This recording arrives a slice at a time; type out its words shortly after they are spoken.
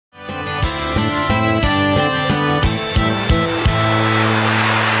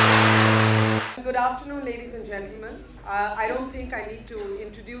afternoon, ladies and gentlemen. I don't think I need to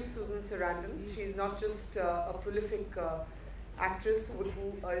introduce Susan Sarandon. She's not just a prolific actress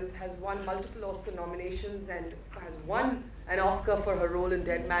who has won multiple Oscar nominations and has won an Oscar for her role in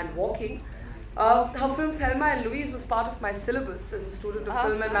Dead Man Walking. Her film Thelma and Louise was part of my syllabus as a student of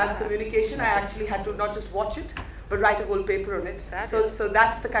film and mass communication. I actually had to not just watch it, but write a whole paper on it. So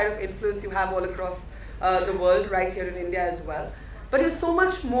that's the kind of influence you have all across the world, right here in India as well. But you're so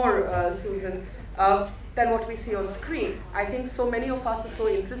much more, Susan, than what we see on screen. I think so many of us are so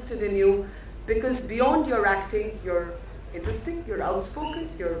interested in you because beyond your acting, you're interesting, you're outspoken,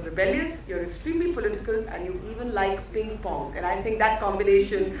 you're rebellious, you're extremely political, and you even like ping pong. And I think that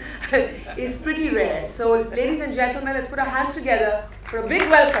combination is pretty rare. So, ladies and gentlemen, let's put our hands together for a big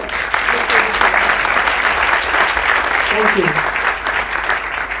welcome. Thank you.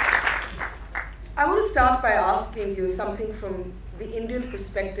 I want to start by asking you something from the Indian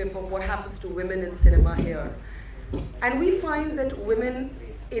perspective of what happens to women in cinema here. And we find that women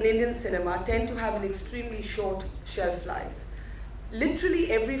in Indian cinema tend to have an extremely short shelf life.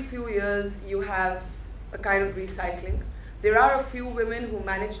 Literally every few years you have a kind of recycling. There are a few women who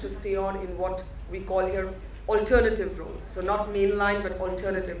manage to stay on in what we call here alternative roles. So not mainline, but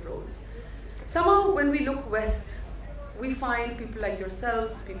alternative roles. Somehow when we look west, we find people like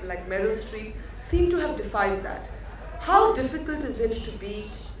yourselves, people like Meryl Streep, seem to have defined that. How difficult is it to be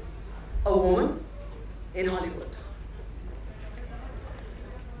a woman in Hollywood?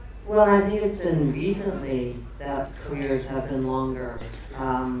 Well, I think it's been recently that careers have been longer.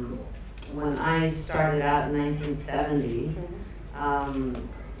 When I started out in 1970,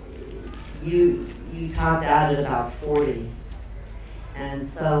 you topped out at about 40. And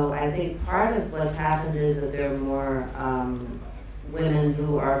so I think part of what's happened is that there are more women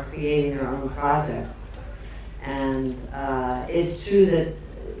who are creating their own projects. And it's true that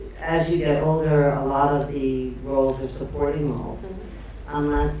as you get older, a lot of the roles are supporting roles,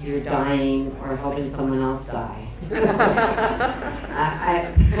 unless you're dying or helping someone else die.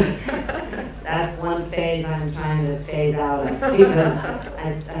 That's one phase I'm trying to phase out of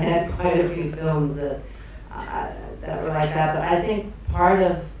because I had quite a few films that were like that. But I think part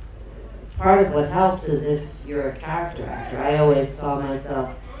of what helps is if you're a character actor. I always saw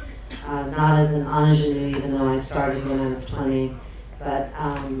myself not as an ingenue, even though I started when I was 20, but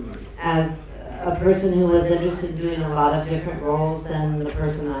as a person who was interested in doing a lot of different roles than the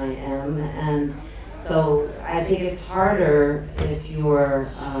person I am. And so I think it's harder if you're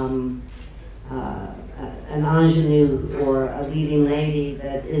an ingenue or a leading lady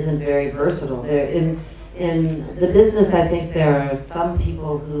that isn't very versatile. In the business, I think there are some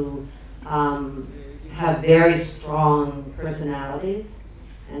people who have very strong personalities,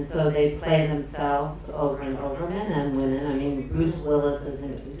 and so they play themselves over and over, men and women. I mean, Bruce Willis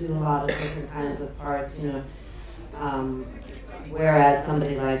doesn't do a lot of different kinds of parts, you know, whereas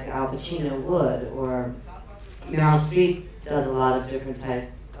somebody like Al Pacino would, or Meryl Streep does a lot of different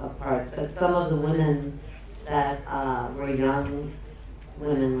type of parts. But some of the women that were young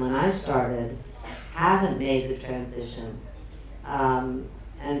women when I started haven't made the transition.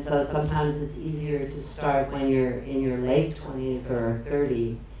 And so sometimes it's easier to start when you're in your late 20s or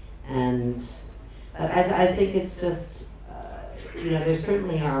 30. But I think it's just, you know, there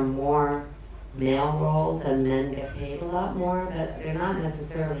certainly are more male roles and men get paid a lot more, but they're not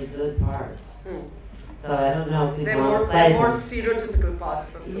necessarily good parts. So I don't know if we want to play They're more stereotypical parts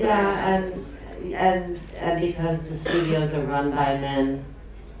for film. Yeah, and because the studios are run by men.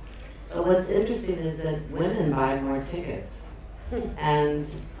 But what's interesting is that women buy more tickets. And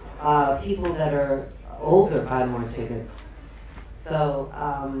people that are older buy more tickets. So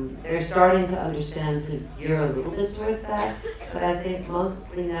they're starting to understand to gear a little bit towards that. But I think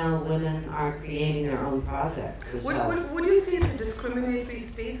mostly now women are creating their own projects. Would you say it's a discriminatory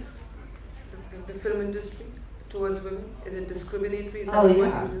space, the film industry, towards women? Is it discriminatory? Is that oh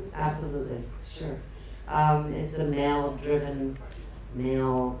yeah, absolutely, sure. It's a male-driven,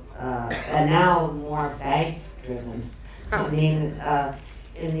 and now more bank-driven. I mean,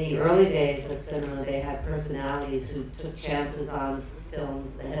 in the early days of cinema, they had personalities who took chances on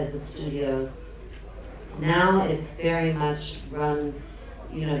films, the heads of studios. Now it's very much run,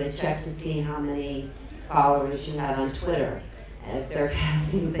 you know, they check to see how many followers you have on Twitter. And if they're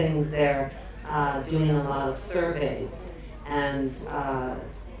casting things, they're doing a lot of surveys. And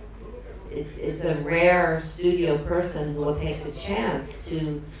it's a rare studio person who will take the chance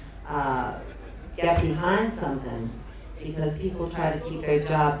to get behind something, because people try to keep their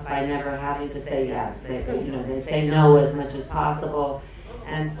jobs by never having to say yes. They say no as much as possible.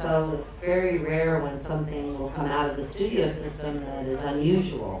 And so it's very rare when something will come out of the studio system that is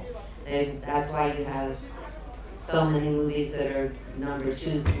unusual. That's why you have so many movies that are number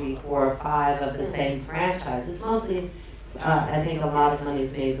 2, 3, 4, or 5 of the same franchise. It's mostly, I think a lot of money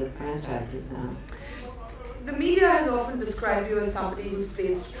is made with franchises now. The media has often described you as somebody who's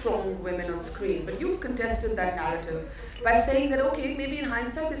played strong women on screen, but you've contested that narrative by saying that, okay, maybe in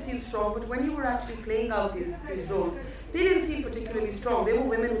hindsight they seem strong, but when you were actually playing out these roles, they didn't seem particularly strong. They were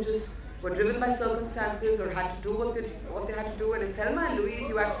women who just were driven by circumstances or had to do what they had to do. And in Thelma and Louise,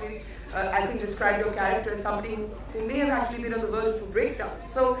 you actually, I think, described your character as somebody who may have actually been on the verge of a breakdown.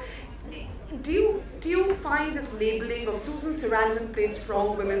 So, do you find this labeling of Susan Sarandon plays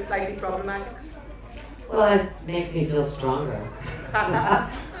strong women slightly problematic? Well, it makes me feel stronger. I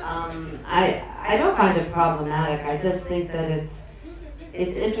don't find it problematic. I just think that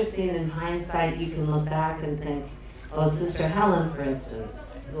it's interesting in hindsight. You can look back and think, oh, Sister Helen, for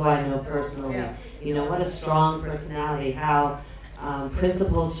instance, who I know personally, yeah. You know, what a strong personality, how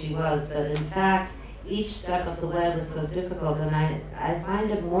principled she was. But in fact, each step of the way was so difficult, and I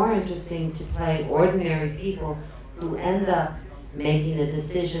find it more interesting to play ordinary people who end up making a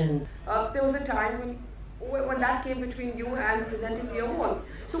decision. There was a time when that came between you and presenting the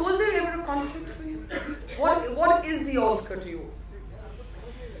awards. So was there ever a conflict for you? What is the Oscar to you?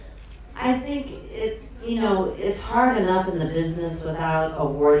 I think it's hard enough in the business without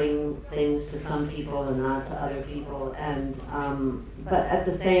awarding things to some people and not to other people, and but at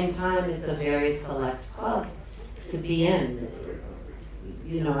the same time, it's a very select club to be in.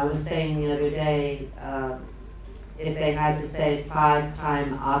 You know, I was saying the other day, if they had to say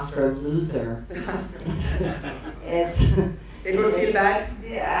 5-time Oscar loser, it would feel bad?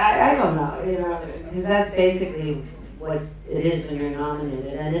 Yeah, I don't know, you know, because that's basically what it is when you're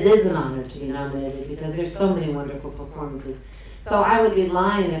nominated, and it is an honor to be nominated because there's so many wonderful performances. So I would be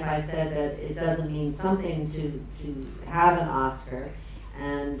lying if I said that it doesn't mean something to have an Oscar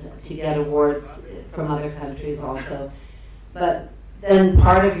and to get awards from other countries also. But then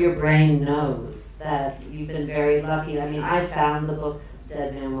part of your brain knows that you've been very lucky. I mean, I found the book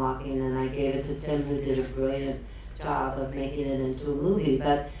Dead Man Walking and I gave it to Tim, who did a brilliant job of making it into a movie.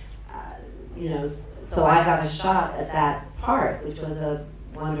 But, you know, so I got a shot at that part, which was a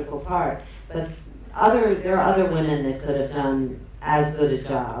wonderful part. But there are other women that could have done as good a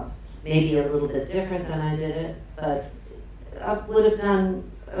job, maybe a little bit different than I did it, but would have done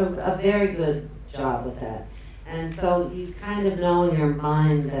a very good job with that. And so you kind of know in your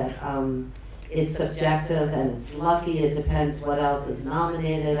mind that it's subjective and it's lucky. It depends what else is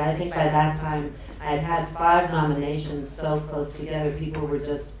nominated. I think by that time I had 5 nominations so close together. People were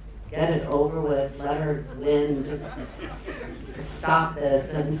just, get it over with, let her win, just stop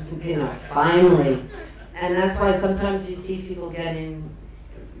this, and you know, finally. And that's why sometimes you see people getting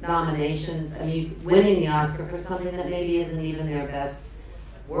nominations, I mean, winning the Oscar for something that maybe isn't even their best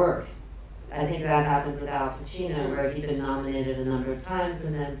work. I think that happened with Al Pacino, where he'd been nominated a number of times,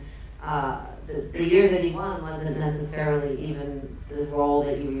 and then the year that he won wasn't necessarily even the role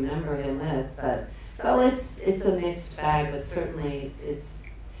that you remember him with. But so it's a mixed bag, but certainly it's.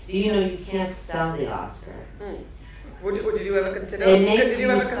 You know, you can't sell the Oscar. Did you ever consider? Did you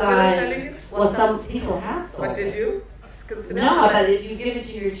ever consider selling it? Well, some people have sold it. But did you consider? No, but if you give it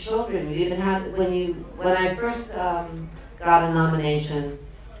to your children, you even have when I first got a nomination.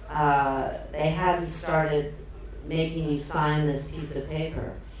 They hadn't started making you sign this piece of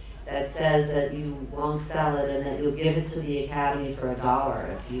paper that says that you won't sell it and that you'll give it to the Academy for $1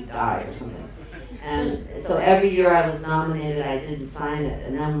 if you die or something. And so every year I was nominated, I didn't sign it.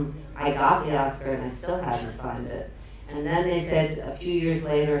 And then I got the Oscar and I still hadn't signed it. And then they said a few years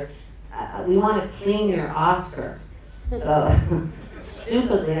later, we want to clean your Oscar. So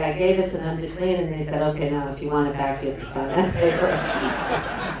stupidly, I gave it to them to clean, and they said, okay, now if you want it back, you have to sign that paper.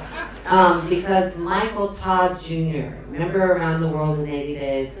 Because Michael Todd Jr., remember Around the World in 80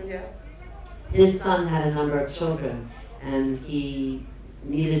 Days? Yeah. His son had a number of children, and he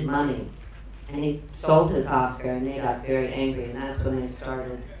needed money. And he sold his Oscar, and they got very angry, and that's when they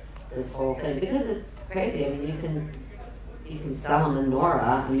started this whole thing. Because it's crazy. I mean, you can sell a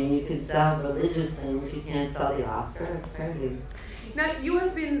menorah. I mean, you can sell religious things. You can't sell the Oscar. It's crazy. Now, you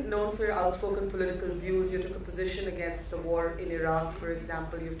have been known for your outspoken political views. You took a position against the war in Iraq, for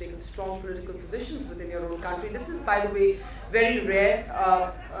example. You've taken strong political positions within your own country. This is, by the way, very rare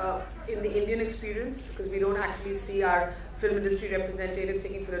in the Indian experience, because we don't actually see our film industry representatives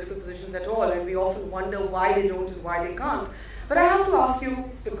taking political positions at all, and we often wonder why they don't and why they can't. But I have to ask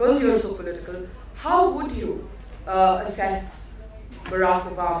you, because you're so political, how would you assess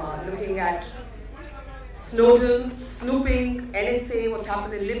Barack Obama, looking at Snowden, snooping, NSA, what's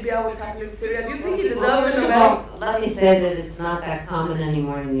happened in Libya, what's happened in Syria. Do you think he deserves the Nobel? Well, let me say that it's not that common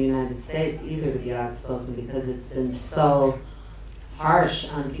anymore in the United States either to be outspoken, because it's been so harsh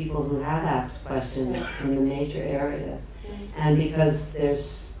on people who have asked questions in the major areas. And because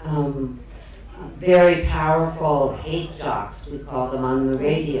there's very powerful hate jocks, we call them, on the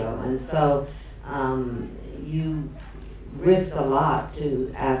radio. And so you risk a lot to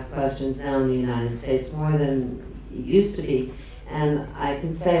ask questions now in the United States, more than it used to be. And I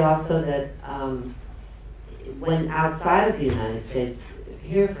can say also that when outside of the United States,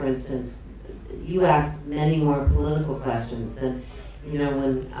 here for instance, you ask many more political questions than, you know,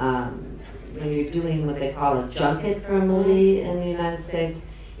 when you're doing what they call a junket for a movie in the United States,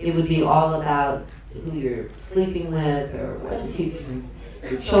 it would be all about who you're sleeping with or what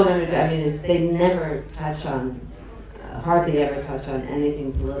your children are doing. I mean, they never touch on, hardly ever touch on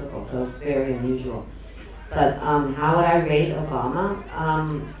anything political, so it's very unusual. But how would I rate Obama?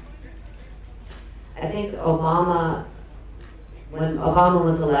 I think Obama, when Obama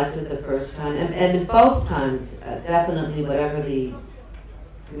was elected the first time, and both times, definitely whatever the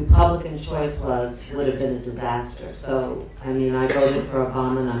Republican choice was would have been a disaster. So, I mean, I voted for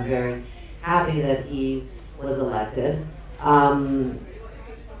Obama, and I'm very happy that he was elected.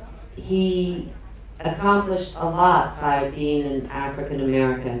 He accomplished a lot by being an African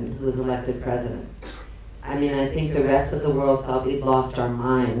American who was elected president. I mean, I think the rest of the world thought we'd lost our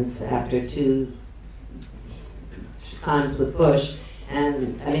minds after 2 times with Bush.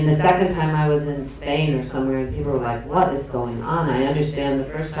 And I mean, the second time I was in Spain or somewhere, and people were like, what is going on? I understand the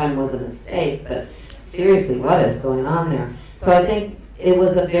first time was a mistake, but seriously, what is going on there? So I think it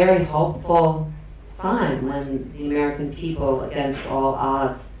was a very hopeful sign when the American people, against all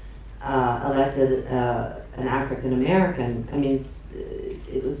odds, elected an African American. I mean,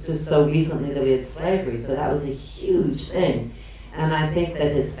 it was just so recently that we had slavery, so that was a huge thing. And I think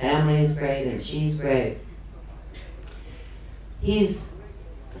that his family is great, and she's great. He's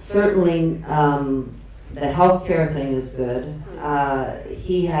certainly, the healthcare thing is good.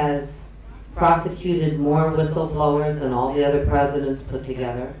 He has prosecuted more whistleblowers than all the other presidents put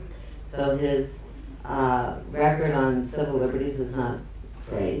together. So his record on civil liberties is not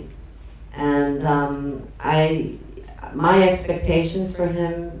great. And my expectations for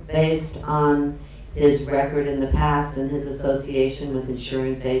him, based on his record in the past and his association with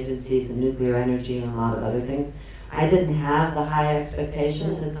insurance agencies and nuclear energy and a lot of other things, I didn't have the high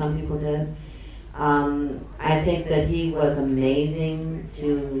expectations that some people did. I think that he was amazing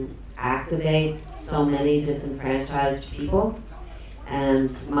to activate so many disenfranchised people.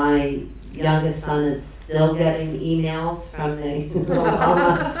 And my youngest son is still getting emails from the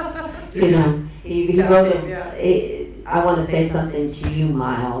Obama. You know, he wrote I want to say something to you,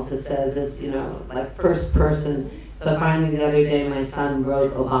 Miles. It says this, you know, like first person. So finally the other day my son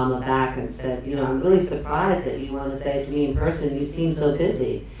wrote Obama back and said, you know, I'm really surprised that you want to say it to me in person. You seem so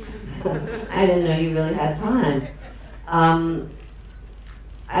busy. I didn't know you really had time.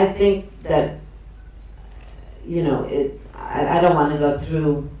 I think that, you know, I don't want to go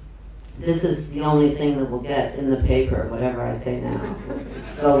through, this is the only thing that will get in the paper, whatever I say now.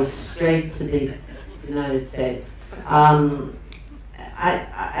 Go straight to the United States. I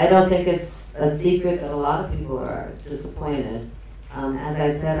don't think it's a secret that a lot of people are disappointed. As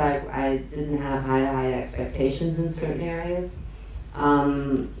I said, I didn't have high expectations in certain areas.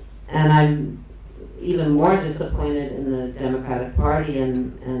 And I'm even more disappointed in the Democratic Party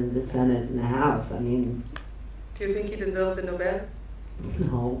and the Senate and the House. I mean... Do you think he deserved the Nobel?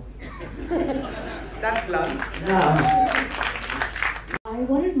 No. That's blunt. No. I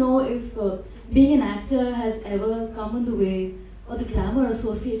want to know if being an actor has ever come in the way, or the glamour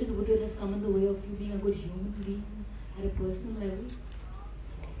associated with it has come in the way of you being a good human being at a personal level?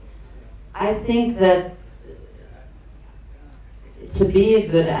 I think that to be a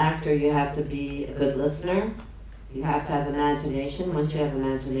good actor, you have to be a good listener. You have to have imagination. Once you have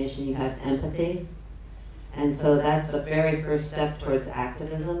imagination, you have empathy. And so that's the very first step towards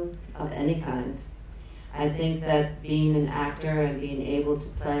activism of any kind. I think that being an actor and being able to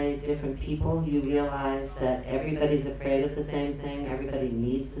play different people, you realize that everybody's afraid of the same thing, everybody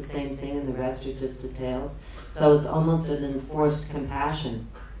needs the same thing, and the rest are just details. So it's almost an enforced compassion.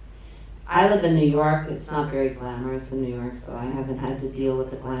 I live in New York. It's not very glamorous in New York, so I haven't had to deal with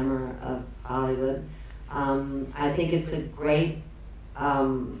the glamour of Hollywood. I think it's a great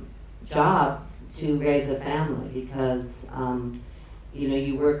job to raise a family because you know,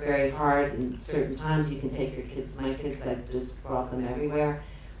 you work very hard, and certain times you can take your kids. My kids, I just brought them everywhere.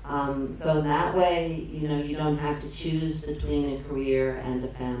 So in that way, you know, you don't have to choose between a career and a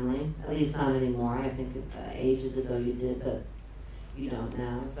family, at least not anymore. I think ages ago you did, but you don't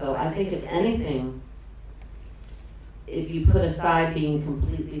now. So I think if anything, if you put aside being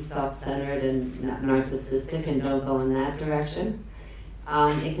completely self-centered and narcissistic and don't go in that direction,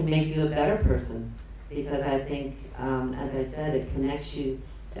 it can make you a better person. Because I think, as I said, it connects you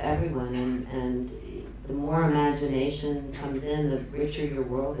to everyone, and the more imagination comes in, the richer your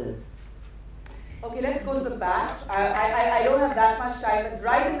world is. Okay, let's go to the back. I don't have that much time, but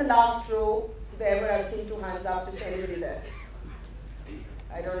right in the last row, there where I've seen 2 hands up, just anybody there.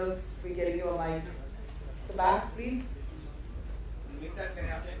 I don't know if we're getting you a mic. The back, please.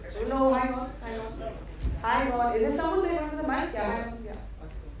 No, hang on. Hang on. Is there someone there with the mic? Yeah, hang on. Yeah.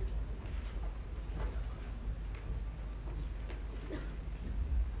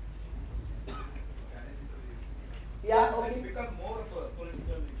 Yeah, okay. It's become more of a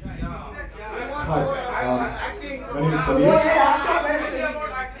political issue. Hi, my name is Go Samir. ahead, ask a question.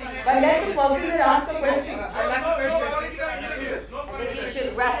 But let the person that ask a question. You should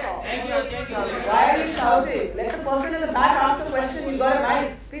wrestle. Why are you shouting? Let the person in the back ask a question. You've got a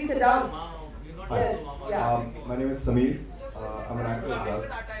mic. Please sit down. Hi. Yes. Yeah. My name is Samir. I'm an actor as well.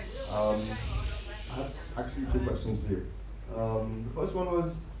 I have actually 2 questions for you. The first one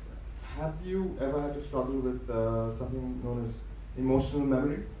was, have you ever had to struggle with something known as emotional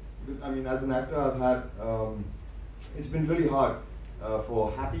memory? Because, I mean, as an actor, I've had, it's been really hard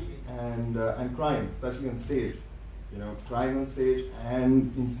for happy and crying, especially on stage. You know, crying on stage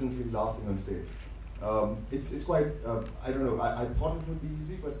and instantly laughing on stage. It's quite, I don't know, I thought it would be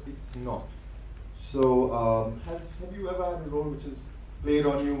easy, but it's not. So, have you ever had a role which is played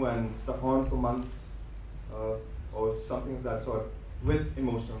on you and stuck on for months, or something of that sort, with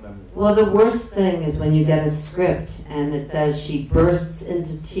emotional memory? Well, the worst thing is when you get a script and it says she bursts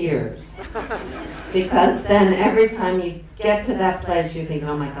into tears. Because then every time you get to that place, you think,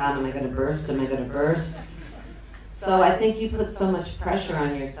 oh my God, am I going to burst? Am I going to burst? So I think you put so much pressure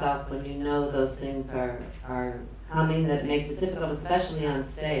on yourself when you know those things are coming that it makes it difficult, especially on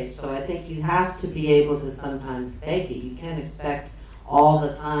stage. So I think you have to be able to sometimes fake it. You can't expect all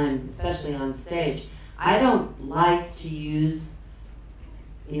the time, especially on stage. I don't like to use,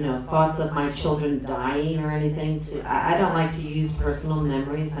 you know, thoughts of my children dying or anything. I don't like to use personal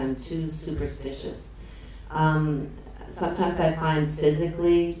memories. I'm too superstitious. Sometimes I find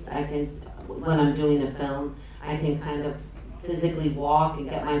physically, when I'm doing a film, I can kind of physically walk and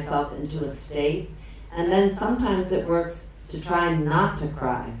get myself into a state. And then sometimes it works to try not to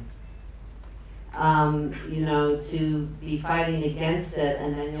cry. You know, to be fighting against it,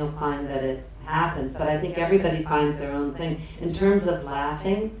 and then you'll find that it happens. But I think everybody finds their own thing. In terms of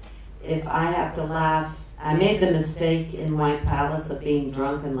laughing, if I have to laugh, I made the mistake in White Palace of being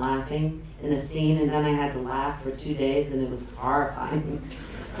drunk and laughing in a scene, and then I had to laugh for 2 days, and it was horrifying.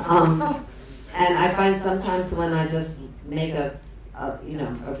 And I find sometimes when I just make a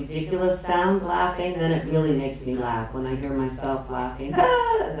ridiculous sound laughing, then it really makes me laugh. When I hear myself laughing,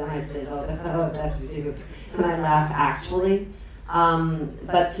 then I say, oh, that's ridiculous. And I laugh actually.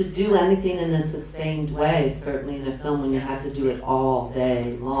 But to do anything in a sustained way, certainly in a film when you have to do it all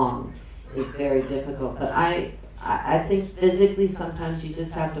day long, is very difficult. But I think physically sometimes you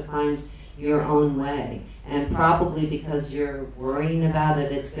just have to find your own way. And probably because you're worrying about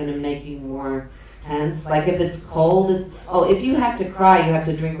it, it's going to make you more tense. Like if it's cold, if you have to cry, you have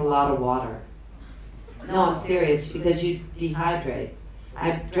to drink a lot of water. No, I'm serious, because you dehydrate.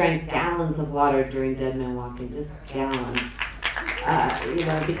 I drank gallons of water during Dead Man Walking, just gallons.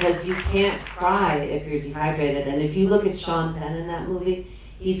 Because you can't cry if you're dehydrated. And if you look at Sean Penn in that movie,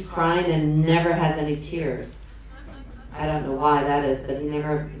 he's crying and never has any tears. I don't know why that is, but he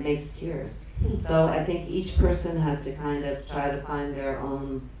never makes tears. So I think each person has to kind of try to find their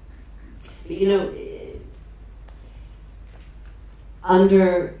own. But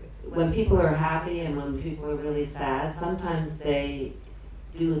when people are happy and when people are really sad, sometimes they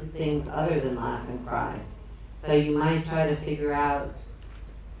do things other than laugh and cry. So you might try to figure out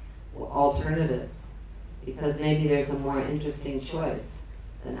alternatives, because maybe there's a more interesting choice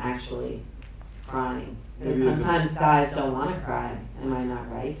than actually crying. Because sometimes guys don't want to cry. Am I not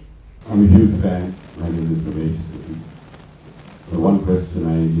right? I'm a huge fan. My name is Ramesh. The one question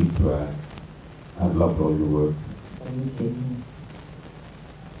I need to ask, I've loved all your work.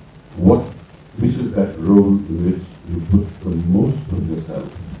 Which is that role in which you put the most of yourself,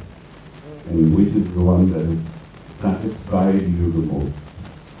 and which is the one that has satisfied you the most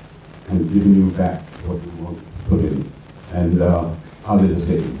and given you back what you want to put in? And are they the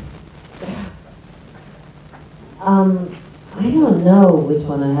same? I don't know which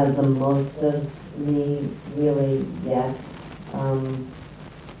one has the most of me really yet.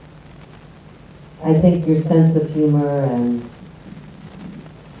 I think your sense of humor and,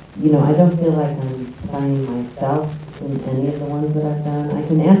 you know, I don't feel like I'm playing myself in any of the ones that I've done. I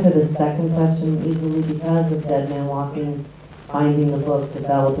can answer the second question easily because of Dead Man Walking, finding the book,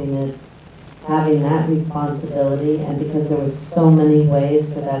 developing it, having that responsibility, and because there were so many ways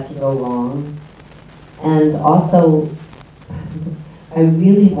for that to go wrong. And also, I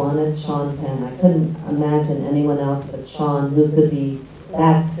really wanted Sean Penn. I couldn't imagine anyone else but Sean who could be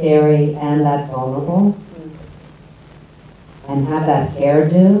that scary and that vulnerable and have that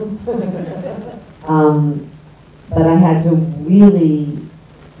hairdo. But I had to really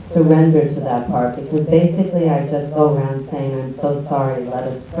surrender to that part because basically I just go around saying, I'm so sorry, let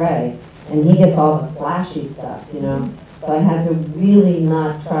us pray. And he gets all the flashy stuff, you know. So I had to really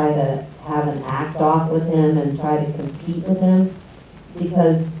not try to have an act off with him and try to compete with him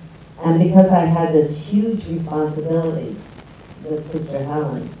because I had this huge responsibility with Sister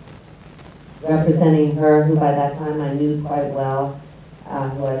Helen, representing her, who by that time I knew quite well,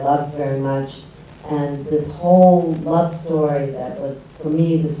 who I loved very much, and this whole love story that was, for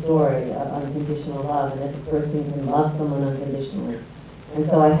me, the story of unconditional love, and if a person can love someone unconditionally. And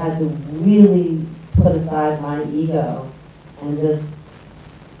so I had to really put aside my ego and just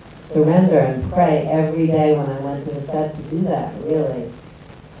surrender and pray every day when I went to the set to do that, really.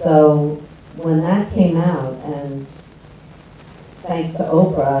 So when that came out, and thanks to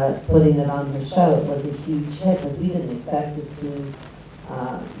Oprah putting it on her show, it was a huge hit because we didn't expect it to.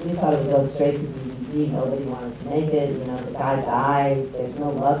 We thought it would go straight to DVD. Nobody wanted to make it. You know, the guy dies. There's no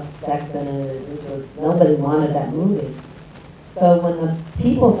love, sex in it. Nobody wanted that movie. So when the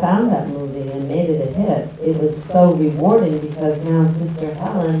people found that movie and made it a hit, it was so rewarding because now Sister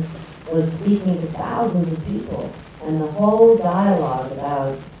Helen was speaking to thousands of people, and the whole dialogue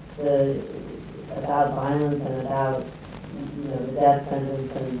about violence and about, you know, the death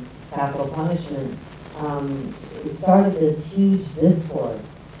sentence and capital punishment, it started this huge discourse,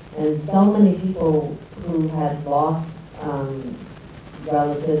 and so many people who had lost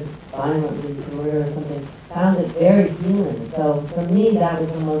relatives violently, murder or something, found it very healing. So for me, that was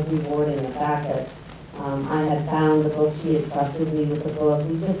the most rewarding, the fact that I had found the book, she had trusted me with the book.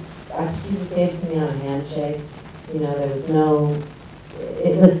 She just gave it to me on a handshake. You know, there was no,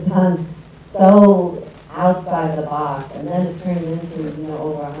 it was done so outside the box, and then it turned into, you know,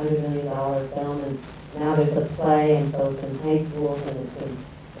 over $100 million film, and now there's a play, and so it's in high schools, and it's in,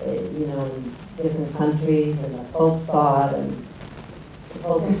 you know, in different countries, and the folks saw it, and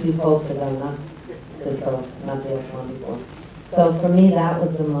a few folks have done not the other one before. So for me, that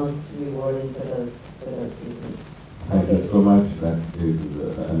was the most rewarding for those reasons. Thank you so much. That is,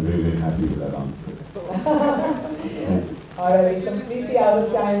 I'm very, very happy with that answer. All right, we're completely out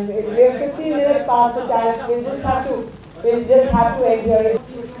of time. We have 15 minutes past the time. We'll just have to end here.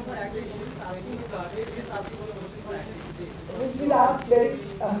 We'll ask Derek.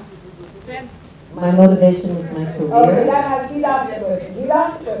 My motivation with my career. Okay, she'll ask the question. We'll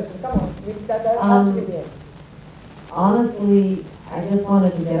ask the question. Come on. That has to be the end. Honestly, I just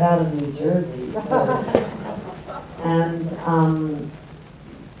wanted to get out of New Jersey. And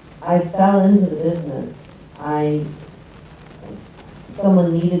I fell into the business.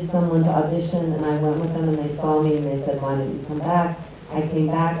 Someone needed someone to audition, and I went with them, and they saw me, and they said, why don't you come back? I came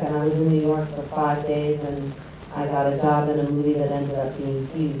back, and I was in New York for 5 days, and I got a job in a movie that ended up being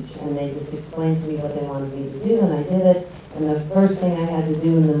huge. And they just explained to me what they wanted me to do, and I did it. And the first thing I had to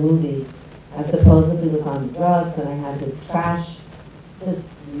do in the movie, I supposedly was on drugs, and I had to trash, just,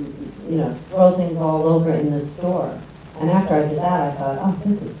 you know, throw things all over in the store. And after I did that, I thought, oh,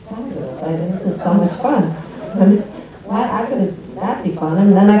 this is fabulous. This is so much fun. Why could that be fun?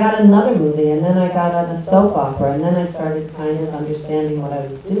 And then I got another movie, and then I got on a soap opera, and then I started kind of understanding what I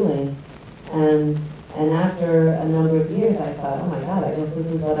was doing. And after a number of years, I thought, oh my God, I guess this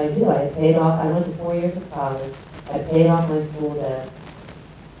is what I do. I had paid off, I went to 4 years of college. I paid off my school debt.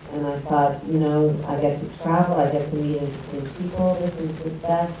 And I thought, you know, I get to travel, I get to meet interesting people. This is the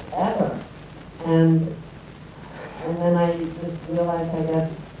best ever. And then I just realized, I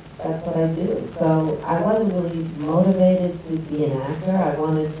guess, that's what I do. So I wasn't really motivated to be an actor. I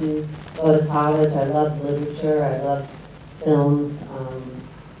wanted to go to college. I loved literature. I loved films.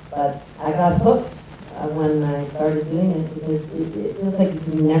 But I got hooked when I started doing it because it feels like you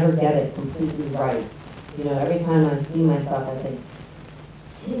can never get it completely right. You know, every time I see myself, I think,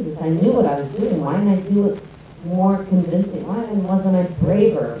 Jesus, I knew what I was doing. Why didn't I do it more convincing? Why wasn't I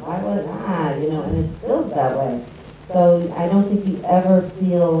braver? Why was you know, and it's still that way. So I don't think you ever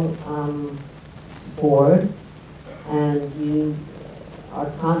feel bored. and you are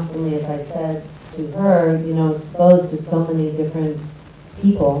constantly, as I said to her, you know, exposed to so many different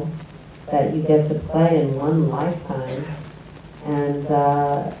people that you get to play in one lifetime, and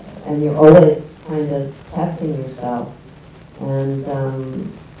you're always kind of testing yourself, and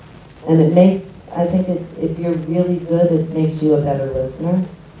it makes, I think if you're really good, it makes you a better listener,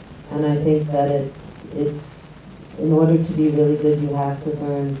 and I think that in order to be really good, you have to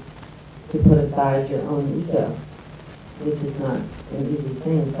learn to put aside your own ego, which is not an easy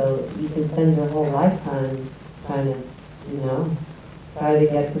thing. So you can spend your whole lifetime trying to, you know, try to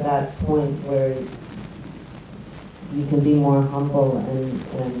get to that point where you can be more humble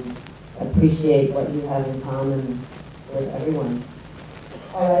and appreciate what you have in common with everyone.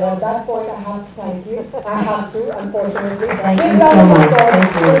 All right, on that point, I have to thank you. I have to, unfortunately. Thank you so much.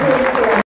 Thank you.